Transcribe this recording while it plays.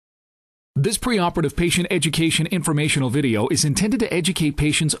This preoperative patient education informational video is intended to educate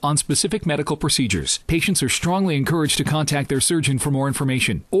patients on specific medical procedures. Patients are strongly encouraged to contact their surgeon for more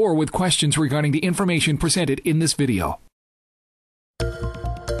information or with questions regarding the information presented in this video.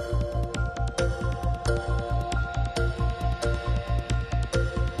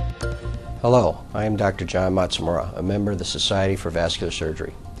 Hello, I am Dr. John Matsumura, a member of the Society for Vascular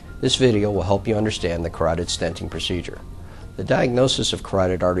Surgery. This video will help you understand the carotid stenting procedure. The diagnosis of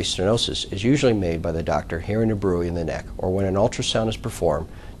carotid artery stenosis is usually made by the doctor hearing a bruit in the neck or when an ultrasound is performed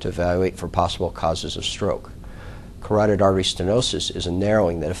to evaluate for possible causes of stroke. Carotid artery stenosis is a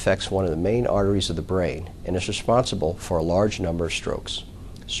narrowing that affects one of the main arteries of the brain and is responsible for a large number of strokes.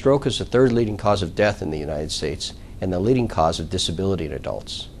 Stroke is the third leading cause of death in the United States and the leading cause of disability in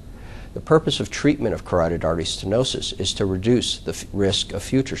adults. The purpose of treatment of carotid artery stenosis is to reduce the risk of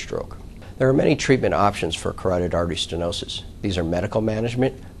future stroke. There are many treatment options for carotid artery stenosis. These are medical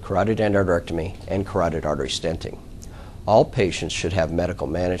management, carotid endarterectomy, and carotid artery stenting. All patients should have medical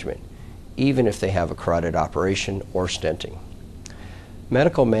management, even if they have a carotid operation or stenting.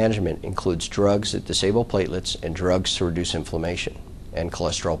 Medical management includes drugs that disable platelets and drugs to reduce inflammation and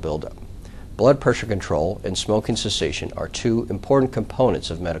cholesterol buildup. Blood pressure control and smoking cessation are two important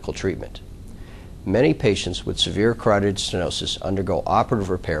components of medical treatment. Many patients with severe carotid stenosis undergo operative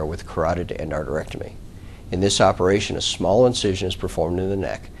repair with carotid endarterectomy. In this operation, a small incision is performed in the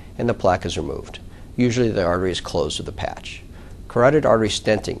neck and the plaque is removed. Usually the artery is closed with a patch. Carotid artery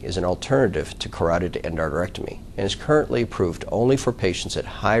stenting is an alternative to carotid endarterectomy and is currently approved only for patients at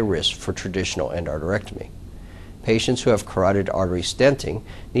high risk for traditional endarterectomy. Patients who have carotid artery stenting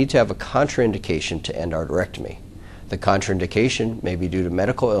need to have a contraindication to endarterectomy. The contraindication may be due to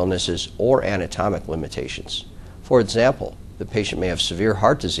medical illnesses or anatomic limitations. For example, the patient may have severe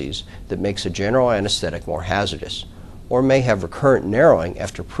heart disease that makes a general anesthetic more hazardous, or may have recurrent narrowing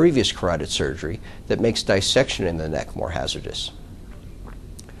after previous carotid surgery that makes dissection in the neck more hazardous.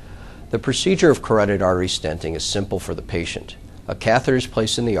 The procedure of carotid artery stenting is simple for the patient. A catheter is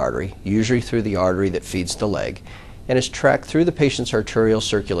placed in the artery, usually through the artery that feeds the leg, and is tracked through the patient's arterial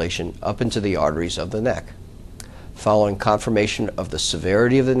circulation up into the arteries of the neck. Following confirmation of the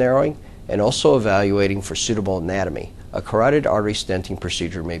severity of the narrowing and also evaluating for suitable anatomy, a carotid artery stenting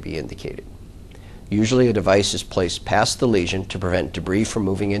procedure may be indicated. Usually a device is placed past the lesion to prevent debris from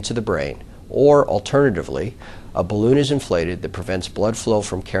moving into the brain, or alternatively, a balloon is inflated that prevents blood flow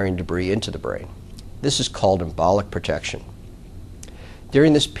from carrying debris into the brain. This is called embolic protection.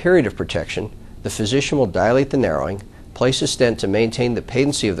 During this period of protection, the physician will dilate the narrowing, place a stent to maintain the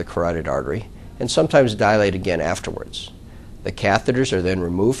patency of the carotid artery, and sometimes dilate again afterwards. The catheters are then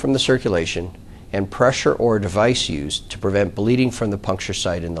removed from the circulation and pressure or a device used to prevent bleeding from the puncture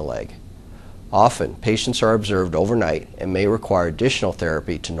site in the leg. Often, patients are observed overnight and may require additional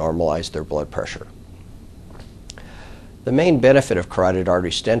therapy to normalize their blood pressure. The main benefit of carotid artery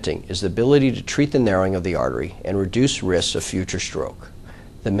stenting is the ability to treat the narrowing of the artery and reduce risks of future stroke.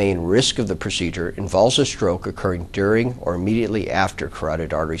 The main risk of the procedure involves a stroke occurring during or immediately after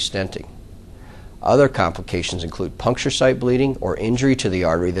carotid artery stenting. Other complications include puncture site bleeding or injury to the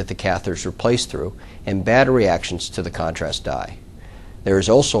artery that the catheters were placed through and bad reactions to the contrast dye. There is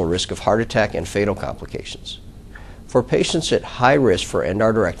also a risk of heart attack and fatal complications. For patients at high risk for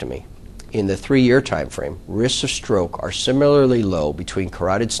endarterectomy, in the 3-year time frame, risks of stroke are similarly low between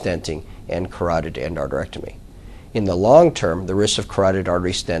carotid stenting and carotid endarterectomy. In the long term, the risks of carotid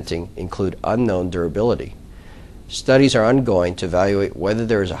artery stenting include unknown durability. Studies are ongoing to evaluate whether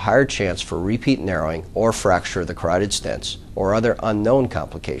there is a higher chance for repeat narrowing or fracture of the carotid stents or other unknown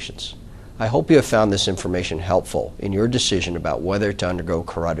complications. I hope you have found this information helpful in your decision about whether to undergo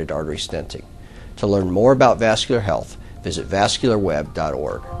carotid artery stenting. To learn more about vascular health, visit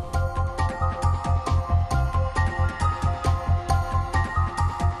vascularweb.org.